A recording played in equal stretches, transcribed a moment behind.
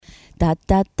Da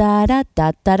da da da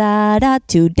da da da da.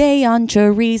 Today on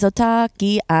Chorizo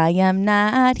Talkie, I am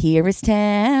Nat. Here is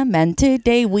Tam, and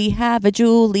today we have a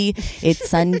Julie. It's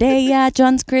Sunday at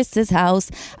John's Chris's house.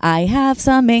 I have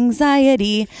some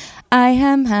anxiety. I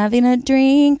am having a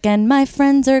drink, and my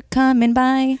friends are coming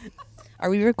by.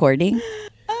 Are we recording?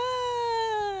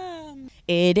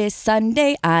 It is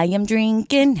Sunday, I am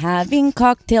drinking, having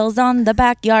cocktails on the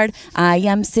backyard. I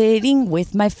am sitting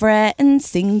with my friends,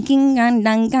 singing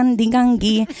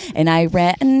gandangandigangi. And I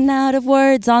ran out of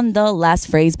words on the last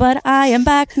phrase, but I am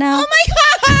back now. Oh my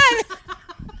God!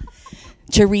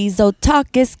 Chorizo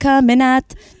talk is coming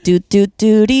at do do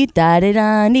do dee da da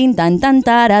da dee dun dun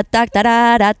da da da da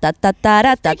da da da da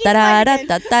da da da da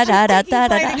da da da da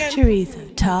da. Chorizo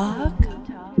talk.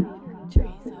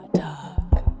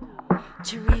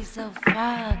 Chorizo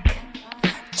fuck.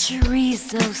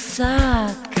 Chorizo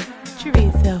suck.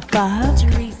 Chorizo fuck.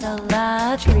 Chorizo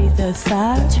love. Chorizo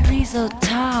suck. Chorizo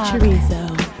talk. Chorizo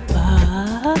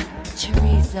fuck.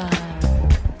 Chorizo.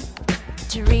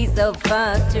 Chorizo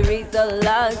fuck. Chorizo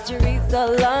love.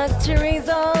 Chorizo love.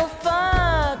 Chorizo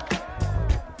fuck.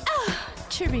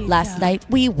 Chorizo. Last night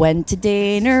we went to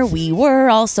dinner. We were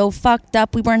all so fucked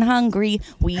up. We weren't hungry.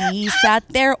 We sat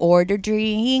there, ordered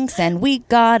drinks, and we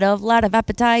got a lot of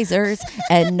appetizers.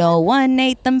 And no one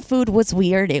ate them. Food was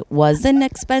weird. It was an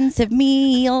expensive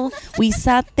meal. We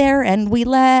sat there and we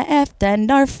left, and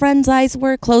our friends' eyes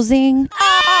were closing.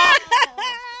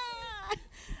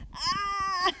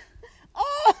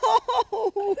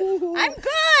 I'm good.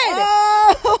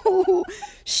 Oh,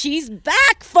 she's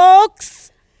back,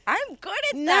 folks. I'm good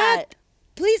at Nat,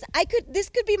 please, this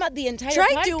could be the entire Try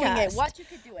podcast. doing it. Watch you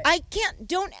could do it. I can't,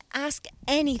 don't ask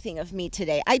anything of me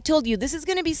today. I told you, this is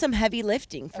going to be some heavy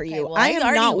lifting for you. Well, I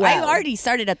am not well. I already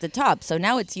started at the top, so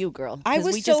now it's you, girl. I 'cause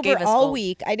was we just gave sober us all gold.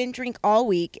 week. I didn't drink all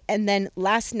week. And then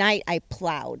last night, I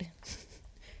plowed.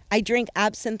 I drank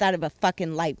absinthe out of a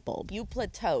fucking light bulb. You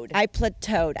plateaued. I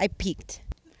plateaued. I peaked.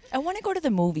 I want to go to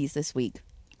the movies this week.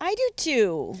 I do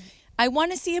too. I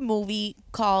want to see a movie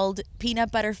called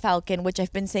Peanut Butter Falcon, which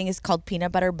I've been saying is called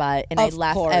Peanut Butter Butt, and Of I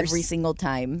laugh course. every single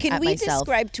time Can at we myself.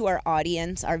 describe to our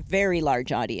audience, our very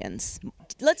large audience,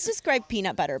 let's describe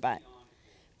peanut butter butt.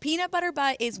 Peanut Butter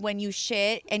Butt is when you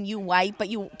shit and you wipe, but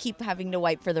you keep having to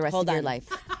wipe for the rest Hold of your on. life.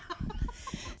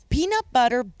 Peanut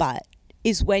butter butt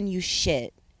is when you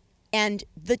shit, and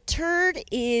the turd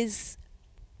is,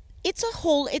 it's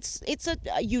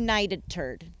a united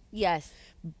turd, Yes.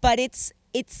 but it's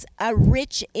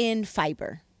rich in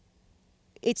fiber.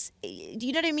 Do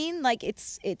you know what I mean? Like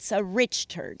it's a rich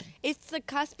turd. It's the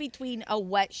cusp between a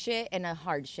wet shit and a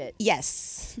hard shit.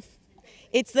 Yes.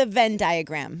 It's the Venn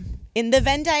diagram. In the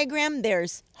Venn diagram,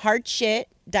 there's hard shit,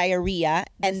 diarrhea,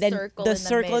 and then circle the in the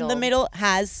circle in the middle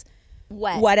has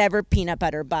Wet. whatever peanut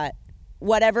butter butt.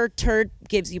 Whatever turd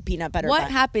gives you peanut butter What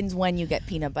butt. happens when you get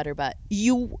peanut butter butt?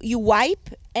 You wipe,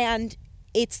 and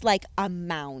it's like a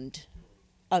mound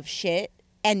of shit.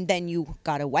 And then you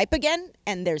gotta wipe again,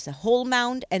 and there's a whole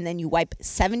mound, and then you wipe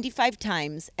 75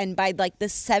 times, and by like the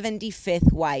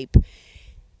 75th wipe,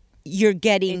 you're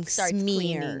getting It starts smears.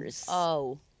 cleaning.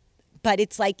 Oh. But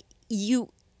it's like you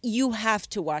have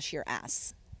to wash your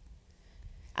ass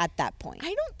at that point. I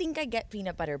don't think I get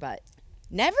peanut butter butt.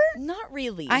 Never? Not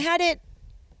really. I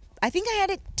think I had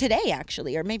it today,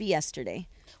 actually, or maybe yesterday.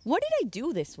 What did I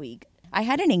do this week? I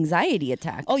had an anxiety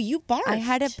attack. Oh, you barfed. I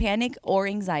had a panic or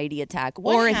anxiety attack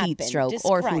What or a happened? heat stroke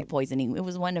or Describe. food poisoning. It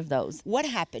was one of those. What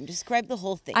happened? Describe the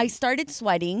whole thing. I started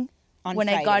sweating On when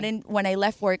Friday. when I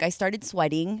left work. I started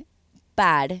sweating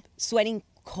bad. Sweating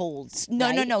cold. No,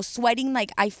 right? sweating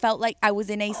like I felt like I was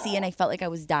in AC and I felt like I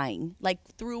was dying, like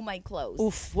through my clothes.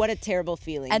 Oof, what a terrible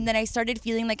feeling. And then I started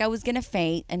feeling like I was gonna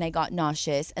faint, and I got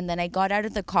nauseous. And then I got out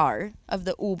of the car of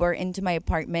the Uber into my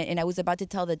apartment, and I was about to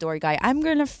tell the door guy, "I'm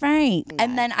gonna faint."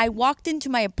 And then I walked into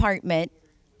my apartment.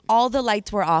 All the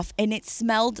lights were off, and it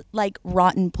smelled like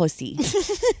rotten pussy.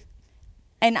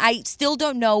 And I still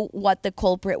don't know what the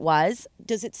culprit was.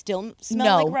 Does it still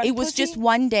smell No, like rotten it was pussy? just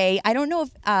one day. I don't know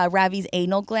if Ravi's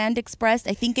anal gland expressed.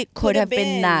 I think it could have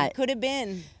been that Could have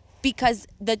been. because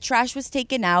the trash was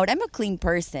taken out. I'm a clean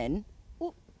person.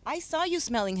 Well, I saw you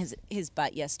smelling his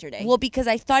butt yesterday. Well, because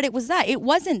I thought it was that. It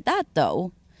wasn't that,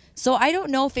 though. So I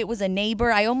don't know if it was a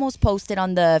neighbor. I almost posted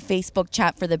on the Facebook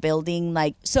chat for the building,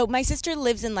 like, So my sister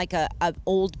lives in like a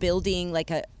old building,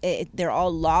 like they're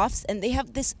all lofts, and they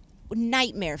have this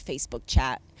nightmare Facebook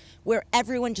chat where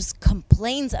everyone just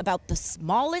complains about the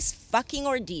smallest fucking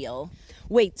ordeal.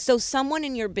 Wait, so someone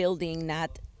in your building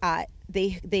that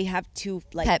they have two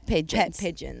like pet pigeons. Pet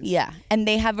pigeons. Yeah. And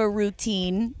they have a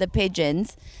routine, the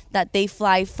pigeons, that they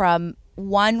fly from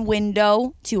one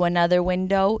window to another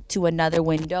window to another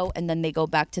window, and then they go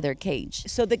back to their cage.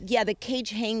 So the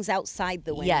cage hangs outside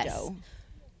the window. Yes.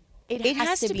 It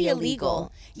has to be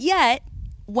illegal. Yet,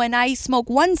 when I smoke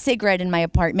one cigarette in my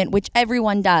apartment, which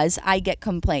everyone does, I get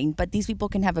complained. But these people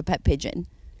can have a pet pigeon.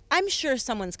 I'm sure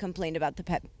someone's complained about the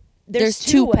pet. There's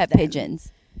two pet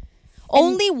pigeons.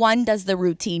 Only one does the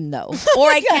routine, though. Or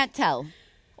I can't tell.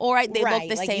 Or they look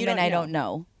the same and I don't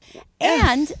know.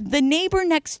 And the neighbor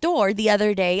next door the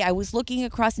other day, I was looking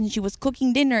across and she was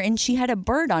cooking dinner and she had a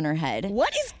bird on her head.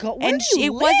 What is going on? And it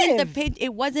wasn't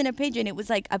a pigeon. It was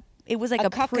like a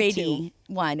pretty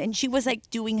one. And she was like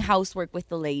doing housework with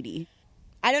the lady.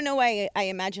 I don't know why I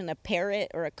imagine a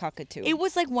parrot or a cockatoo. It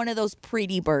was like one of those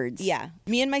pretty birds. Yeah.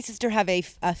 Me and my sister have a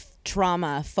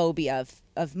phobia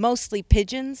of mostly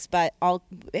pigeons, but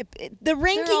the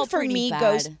ranking for me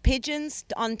goes pigeons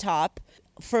on top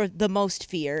for the most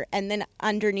fear, and then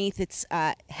underneath it's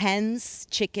hens,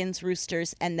 chickens,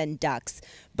 roosters, and then ducks.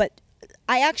 But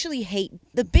I actually hate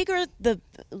the bigger the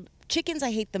chickens.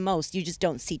 I hate the most. You just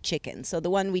don't see chickens. So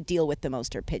the one we deal with the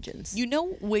most are pigeons. You know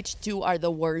which two are the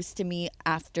worst to me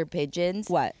after pigeons?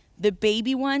 What? The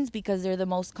baby ones, because they're the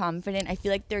most confident. I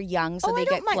feel like they're young, so they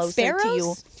get closer sparrows? to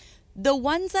you. The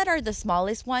ones that are the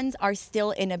smallest ones are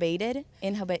still inhabilitados.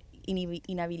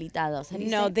 How do you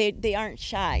say? They aren't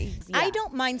shy. Yeah. I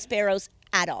don't mind sparrows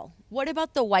at all. What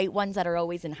about the white ones that are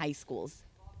always in high schools?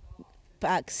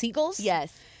 Seagulls?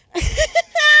 Yes.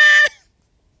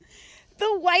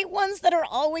 The white ones that are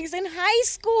always in high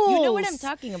school. You know what I'm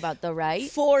talking about, though,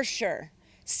 right? For sure.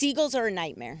 Seagulls are a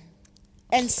nightmare.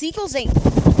 And seagulls ain't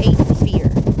fear.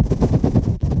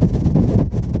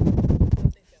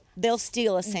 They'll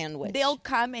steal a sandwich. They'll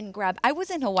come and grab. I was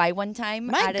in Hawaii one time.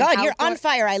 My God, you're on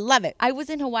fire. I love it. I was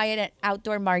in Hawaii at an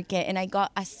outdoor market and I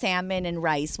got a salmon and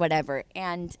rice, whatever.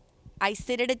 And I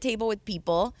sit at a table with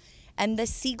people and the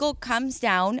seagull comes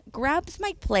down, grabs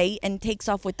my plate and takes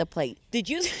off with the plate. Did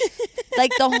you?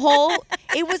 Like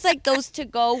it was like those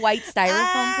to-go white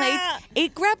styrofoam plates.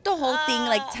 It grabbed the whole thing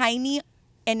like tiny.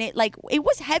 And it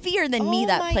was heavier than me,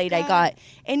 that plate I got.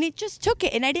 And it just took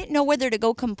it. And I didn't know whether to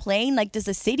go complain. Like, does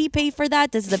the city pay for that?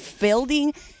 Does the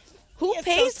building? Who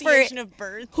pays for it? Of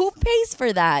birds. Who pays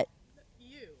for that?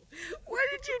 You. What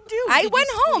did you do? I went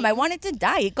home. I wanted to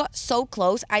die. It got so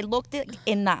close. I looked it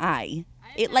in the eye.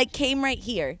 It came right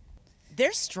here.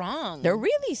 They're strong. They're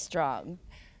really strong.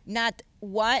 Not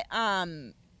what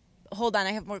hold on,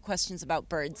 I have more questions about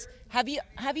birds. Have you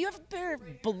ever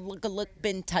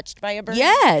been touched by a bird?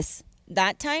 Yes.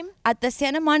 That time? At the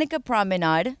Santa Monica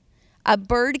Promenade, a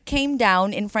bird came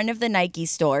down in front of the Nike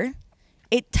store.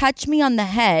 It touched me on the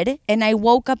head, and I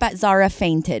woke up at Zara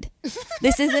fainted.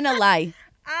 This isn't a lie.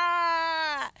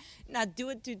 Now do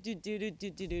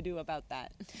about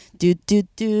that. Do.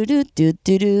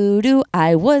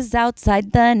 I was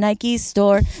outside the Nike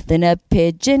store. Then a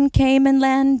pigeon came and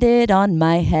landed on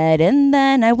my head. And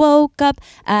then I woke up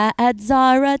at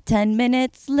Zara. 10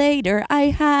 minutes later, I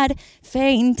had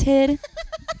fainted.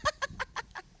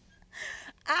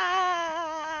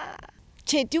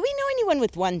 Che, do we know anyone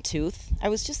with one tooth? I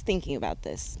was just thinking about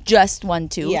this. Just one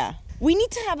tooth? Yeah. We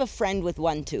need to have a friend with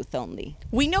one tooth only.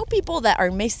 We know people that are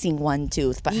missing one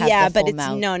tooth but have the full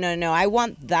mouth. No. I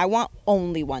want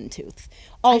only one tooth.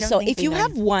 Also, if you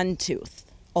have one tooth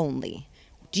only,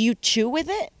 do you chew with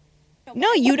it?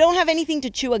 No, you don't have anything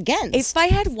to chew against. If I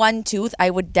had one tooth,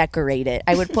 I would decorate it.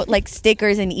 I would put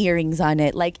stickers and earrings on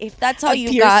it. If that's all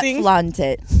you got, flaunt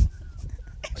it.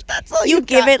 If that's all you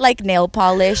give it nail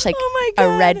polish, a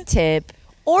red tip.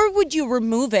 Or would you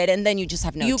remove it and then you just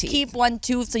have no teeth? You keep one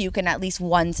tooth so you can at least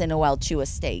once in a while chew a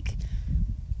steak.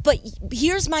 But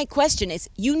here's my question is,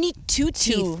 you need two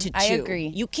teeth to chew. I agree.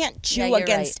 You can't chew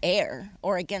against air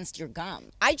or against your gum.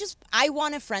 I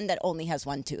want a friend that only has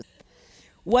one tooth.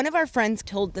 One of our friends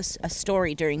told us a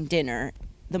story during dinner,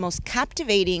 the most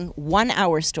captivating 1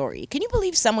 hour story. Can you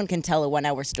believe someone can tell a 1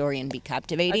 hour story and be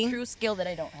captivating? A true skill that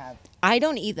I don't have. I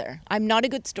don't either. I'm not a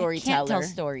good storyteller. I can't tell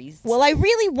stories. Well, I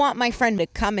really want my friend to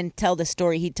come and tell the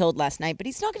story he told last night, but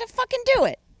he's not going to fucking do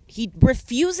it. He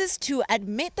refuses to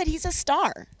admit that he's a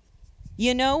star.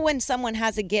 You know when someone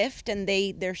has a gift and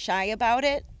they're shy about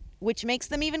it, which makes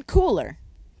them even cooler.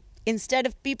 Instead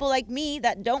of people like me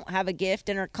that don't have a gift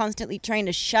and are constantly trying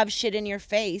to shove shit in your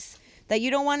face that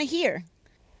you don't want to hear.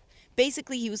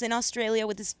 Basically, he was in Australia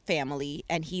with his family,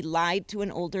 and he lied to an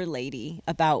older lady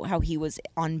about how he was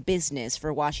on business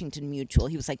for Washington Mutual.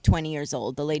 He was 20 years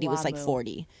old. The lady was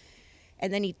 40.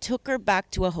 And then he took her back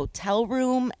to a hotel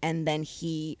room, and then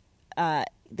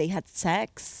they had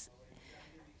sex.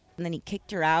 and then he kicked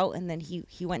her out, and then he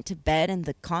went to bed, and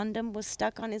the condom was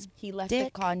stuck on his He left dick.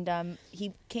 the condom.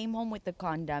 He came home with the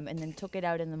condom and then took it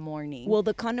out in the morning. Well,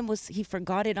 the condom he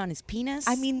forgot it on his penis.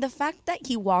 I mean, the fact that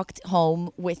he walked home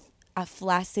with a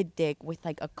flaccid dick with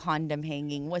like a condom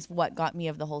hanging was what got me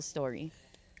of the whole story.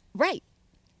 right.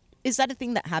 Is that a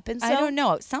thing that happens? I though? don't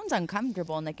know. It sounds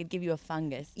uncomfortable and that could give you a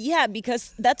fungus. Yeah,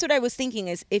 because that's what I was thinking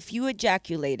is if you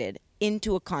ejaculated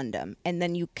into a condom and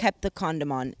then you kept the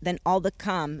condom on, then all the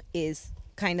cum is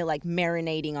kind of like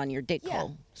marinating on your dick Yeah.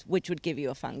 hole, which would give you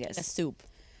a fungus. A soup.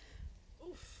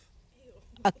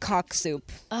 A cock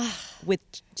soup with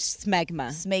smegma.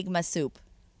 Smegma soup.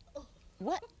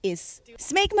 What is...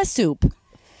 Smegma soup.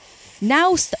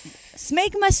 Now,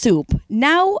 Smegma soup.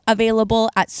 Now available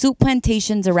at soup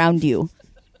plantations around you.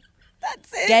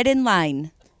 That's it. Get in line.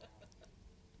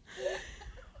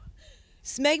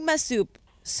 Smegma soup.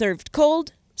 Served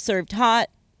cold, served hot,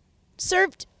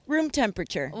 served room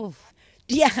temperature. Oof.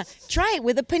 Yeah, try it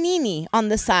with a panini on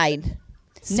the side.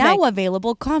 Now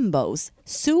available combos.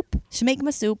 Soup,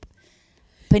 Smegma soup,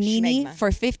 panini Schmegma. for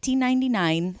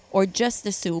 $15.99 or just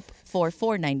the soup for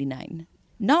 $4.99.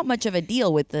 Not much of a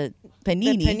deal with the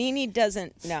panini. The panini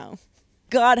doesn't know.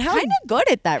 God, how Kind of good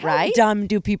at that, right? dumb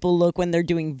do people look when they're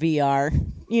doing VR?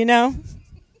 You know?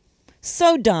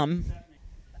 So dumb.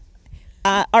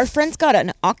 Our friend's got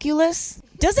an Oculus.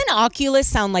 Doesn't Oculus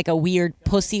sound like a weird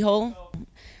pussy hole?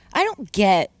 I don't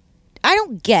get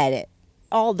it.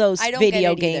 All those I don't get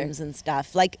video it either. games and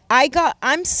stuff. Like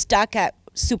I'm stuck at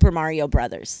Super Mario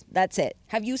Brothers. That's it.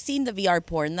 Have you seen the VR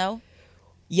porn though?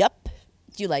 Yep.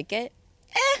 Do you like it?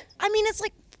 I mean, it's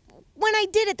like when I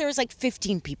did it, there was like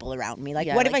 15 people around me. Like,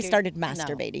 Yeah, what if like I you're- started no.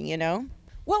 masturbating, you know?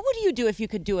 What would you do if you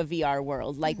could do a VR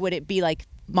world? Like, would it be like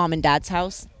mom and dad's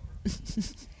house?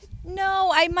 No,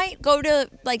 I might go to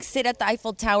like sit at the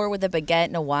Eiffel Tower with a baguette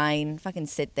and a wine. Fucking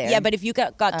sit there. Yeah, but if you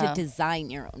got to Oh. design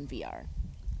your own VR.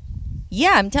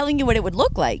 yeah, I'm telling you what it would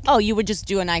look like. Oh, you would just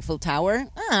do an Eiffel Tower?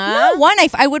 No, one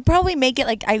I would probably make it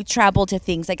like I travel to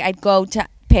things. Like I'd go to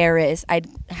Paris. I'd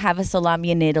have a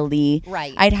salami in Italy.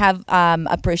 Right. I'd have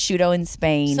a prosciutto in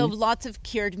Spain. So lots of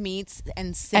cured meats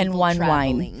and simple and one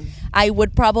traveling. wine. I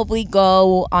would probably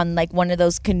go on like one of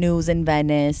those canoes in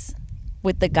Venice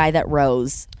with the guy that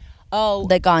rows Oh,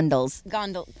 the gondolas.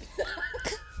 gondol.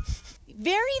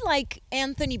 Very like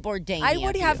Anthony Bourdain. I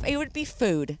would have. It would be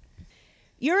food.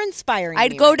 You're inspiring.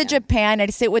 I'd me go right to now. Japan.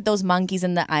 I'd sit with those monkeys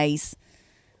in the ice.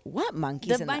 What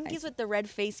monkeys? The in monkeys ice? with the red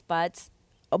face butts.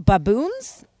 Oh,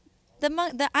 baboons?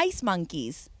 The ice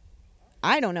monkeys.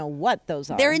 I don't know what those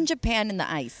are. They're in Japan in the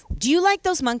ice. Do you like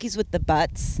those monkeys with the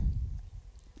butts?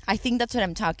 I think that's what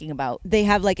I'm talking about. They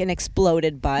have like an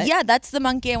exploded butt. Yeah, that's the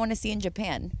monkey I want to see in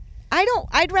Japan.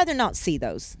 I'd rather not see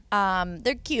those.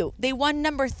 They're cute. They won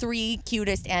number 3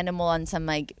 cutest animal on some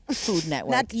like Food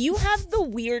Network. That you have the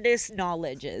weirdest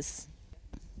knowledges.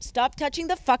 Stop touching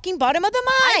the fucking bottom of the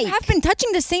mic. I have been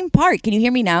touching the same part. Can you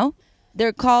hear me now?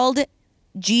 They're called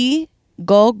G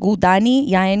Go Gudani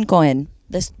Yain Cohen.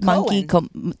 The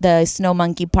snow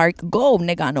monkey park. Go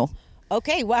Negano.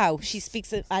 Okay, wow. She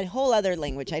speaks a whole other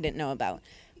language I didn't know about.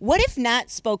 What if Nat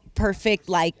spoke perfect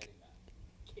like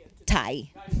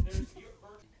Thai?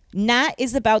 Nat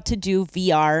is about to do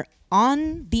VR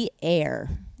on the air.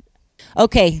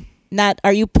 Okay, Nat,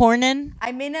 are you porning?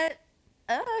 I'm in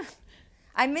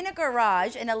a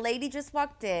garage and a lady just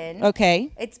walked in.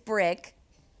 Okay. It's brick.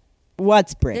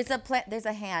 What's brick? There's a there's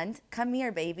a hand. Come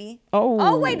here, baby. Oh.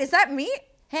 Oh wait, is that me?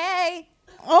 Hey.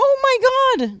 Oh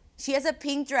my God. She has a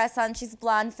pink dress on. She's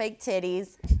blonde, fake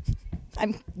titties.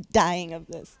 I'm dying of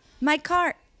this. My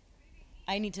car.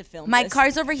 I need to film My this.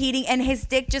 car's overheating and his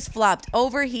dick just flopped.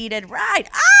 Overheated. Right.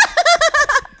 Ah!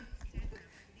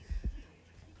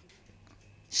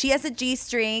 She has a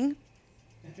G-string.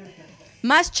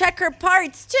 Must check her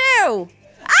parts too.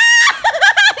 Ah!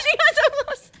 She got so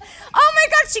close. Oh my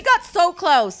God, she got so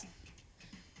close.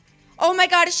 Oh my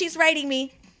God, she's writing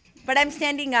me. But I'm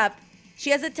standing up.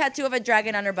 She has a tattoo of a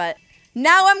dragon on her butt.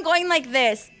 Now I'm going like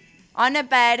this. On a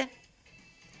bed.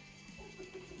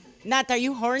 Nat, are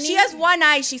you horny? She has one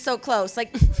eye. She's so close.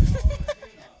 Like,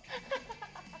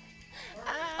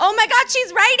 oh my God,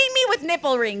 she's writing me with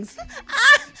nipple rings.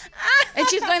 And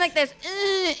she's going like this.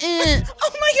 Oh my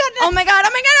God. Oh my God,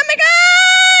 oh my God, oh my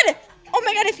God. Oh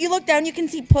my God, if you look down, you can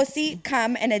see pussy,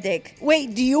 cum, and a dick.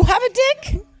 Wait, do you have a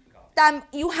dick?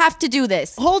 You have to do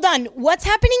this. Hold on. What's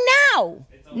happening now?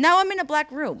 Now I'm in a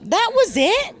black room. That was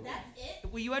it?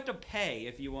 Well, you have to pay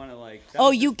if you want to like.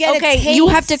 Oh, you get a Okay, you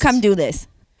have to taste. come do this.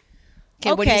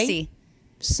 Okay, what do you Okay. see?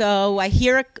 So I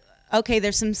hear okay,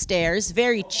 there's some stairs.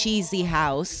 Very cheesy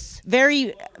house.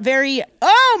 Very, very.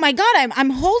 Oh my God, I'm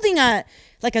holding a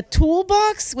Like a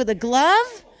toolbox with a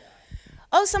glove?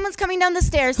 Oh, someone's coming down the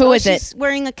stairs. Who oh, is she's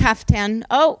wearing a kaftan.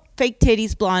 Oh, fake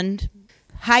titties, blonde.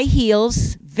 High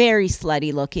heels, very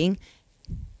slutty looking.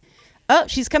 Oh,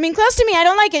 she's coming close to me. I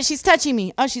don't like it. She's touching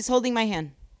me. Oh, she's holding my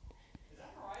hand.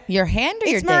 Your hand or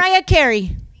your It's dick? Mariah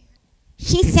Carey.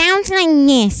 She sounds like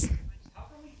this.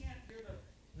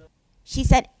 She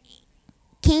said,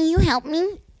 "Can you help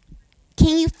me?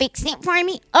 Can you fix it for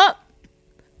me?" Oh,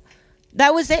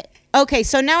 that was it. Okay,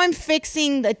 so now I'm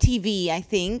fixing the TV, I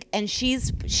think, and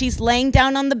she's laying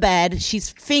down on the bed. She's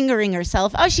fingering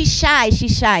herself. Oh, she's shy.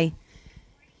 She's shy.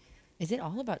 Is it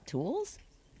all about tools?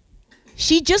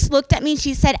 She just looked at me and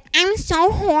she said, "I'm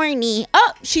so horny."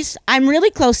 Oh, I'm really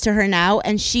close to her now,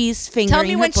 and she's fingering Tell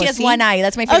me her when she has pussy. one eye.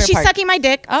 That's my Oh, favorite she's part. sucking my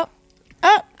dick. Oh,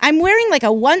 Oh, I'm wearing like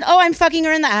a one. Oh, I'm fucking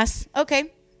her in the ass.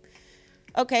 Okay.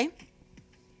 Okay.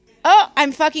 Oh,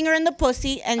 I'm fucking her in the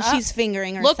pussy, and she's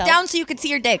fingering herself. look down so you can see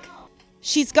your dick.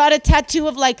 She's got a tattoo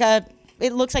of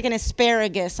it looks like an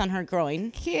asparagus on her groin.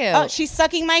 Cute. Oh, she's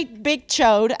sucking my big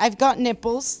chode. I've got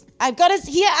nipples. I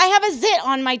have a zit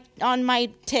on my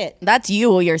tit. That's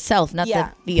you yourself, not Yeah.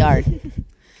 the VR.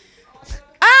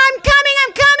 I'm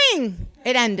coming.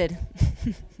 It ended.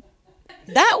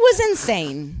 That was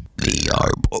insane.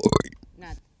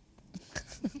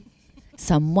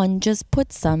 Someone just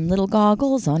put some little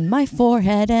goggles on my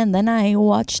forehead, and then I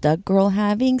watched a girl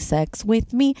having sex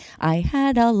with me. I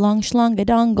had a long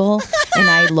schlongadongle, and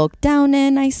I looked down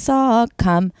and I saw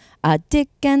a dick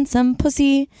and some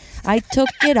pussy. I took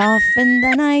it off and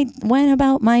then I went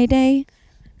about my day.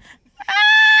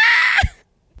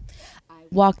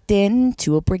 Walked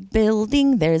into a brick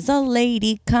building, there's a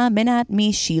lady coming at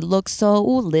me. She looks so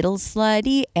little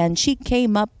slutty, and she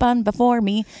came up on before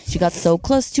me. She got so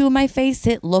close to my face,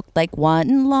 it looked like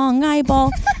one long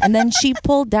eyeball. And then she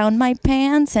pulled down my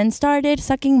pants and started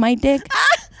sucking my dick.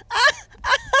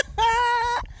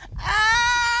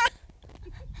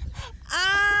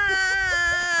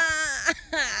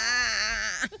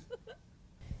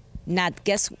 Nat,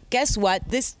 guess what?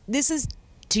 This is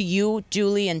to you,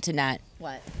 Julie, and to Nat.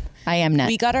 What? I am not.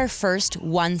 We got our first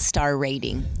 1-star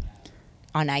rating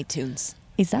on iTunes.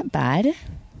 Is that bad?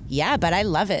 Yeah, but I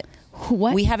love it.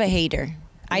 What? We have a hater.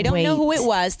 I don't know who Wait. it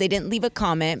was. They didn't leave a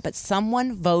comment, but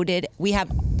someone voted. We have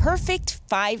perfect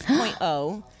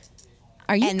 5.0.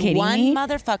 Are you and kidding one me?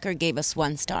 motherfucker gave us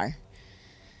 1 star.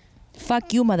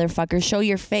 Fuck you, motherfucker. Show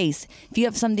your face. If you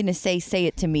have something to say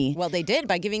it to me. Well, they did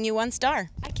by giving you 1 star.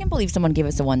 I can't believe someone gave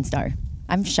us a 1 star.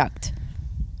 I'm shocked.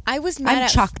 I was mad I'm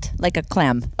at shocked like a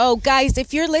clam. Oh, guys,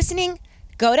 if you're listening,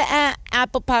 go to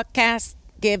Apple Podcasts.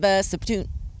 Give us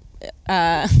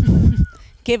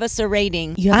give us a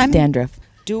rating. You have dandruff.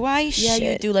 Do I? Yeah, you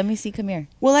Shit. do. Let me see. Come here.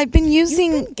 Well, I've been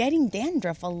using You've been getting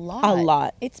dandruff a lot. a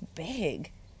lot. It's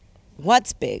big.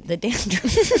 What's big? The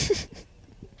dandruff.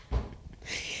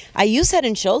 I use Head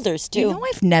and Shoulders too. You know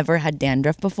I've never had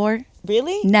dandruff before.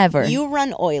 Really? Never. You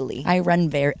run oily. I run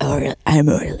very oily. I'm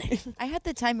oily. I had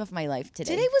the time of my life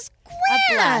today. Today was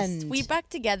a grand. blast. We back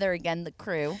together again, the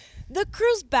crew. The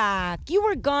crew's back. You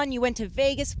were gone. You went to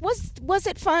Vegas. Was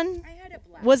it fun? I had a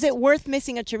blast. Was it worth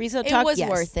missing a chorizo talk? It was Yes.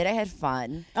 worth it. I had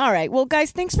fun. All right. Well,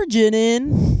 guys, thanks for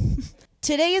tuning.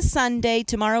 Today is Sunday.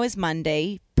 Tomorrow is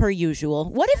Monday, per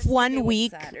usual. What if one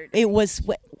week it was?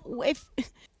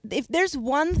 If there's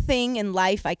one thing in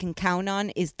life I can count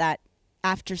on is that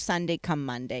after Sunday come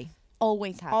Monday.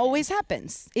 Always happens. Always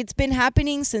happens. It's been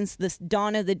happening since the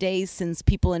dawn of the days, since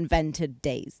people invented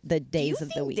days, the days of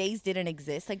the week. Days didn't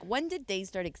exist? Like, when did days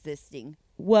start existing?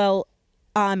 Well,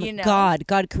 You know?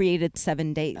 God created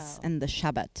 7 days, and the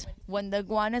Shabbat When the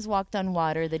iguanas walked on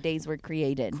water, the days were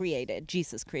created.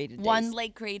 Jesus created days. One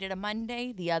leg created a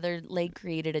Monday, the other leg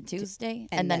created a Tuesday,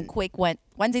 And and then then- quick went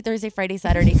Wednesday, Thursday, Friday,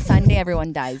 Saturday, Sunday,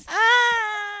 everyone dies.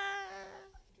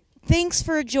 Thanks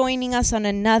for joining us on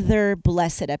another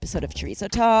blessed episode of Chorizo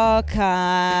Talk.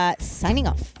 Signing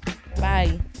off.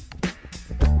 Bye.